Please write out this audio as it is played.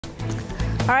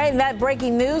All right, that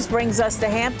breaking news brings us to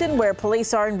Hampton, where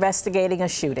police are investigating a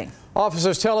shooting.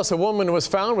 Officers tell us a woman was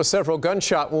found with several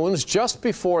gunshot wounds just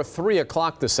before 3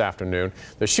 o'clock this afternoon.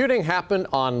 The shooting happened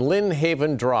on Lynn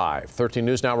Haven Drive. 13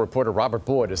 News Now reporter Robert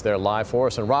Boyd is there live for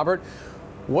us. And Robert,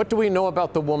 what do we know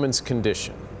about the woman's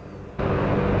condition?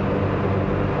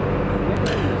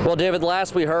 Well, David,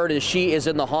 last we heard is she is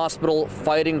in the hospital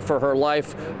fighting for her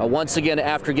life once again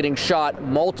after getting shot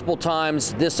multiple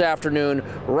times this afternoon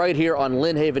right here on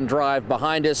Lynn Haven Drive.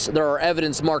 Behind us, there are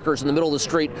evidence markers in the middle of the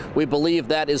street. We believe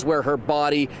that is where her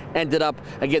body ended up.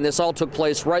 Again, this all took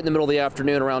place right in the middle of the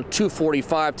afternoon around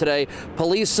 2:45 today.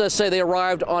 Police say they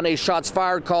arrived on a shots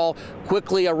fired call,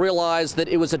 quickly realized that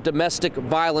it was a domestic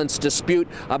violence dispute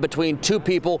between two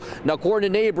people. Now,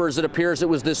 according to neighbors, it appears it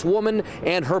was this woman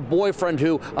and her boyfriend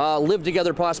who lived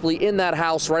together possibly in that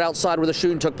house right outside where the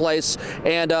shooting took place.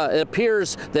 And it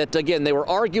appears that, again, they were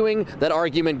arguing. That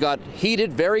argument got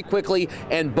heated very quickly,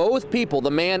 and both people, the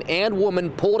man and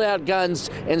woman, pulled out guns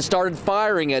and started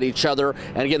firing at each other.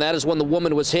 And again, that is when the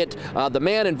woman was hit. The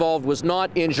man involved was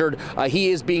not injured. He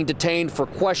is being detained for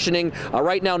questioning.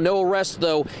 Right now, no arrest,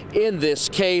 though, in this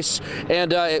case.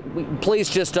 And police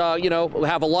just,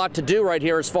 have a lot to do right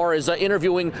here as far as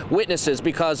interviewing witnesses,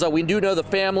 because we do know the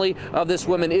family of this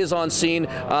woman is on scene.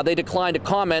 They declined to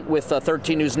comment with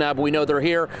 13 News Now, but we know they're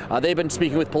here. They've been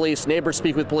speaking with police, neighbors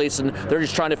speak with police, and they're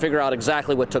just trying to figure out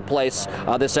exactly what took place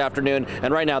this afternoon.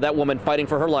 And right now, that woman fighting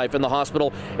for her life in the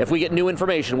hospital. If we get new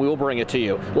information, we will bring it to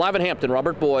you. Live in Hampton,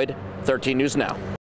 Robert Boyd, 13 News Now.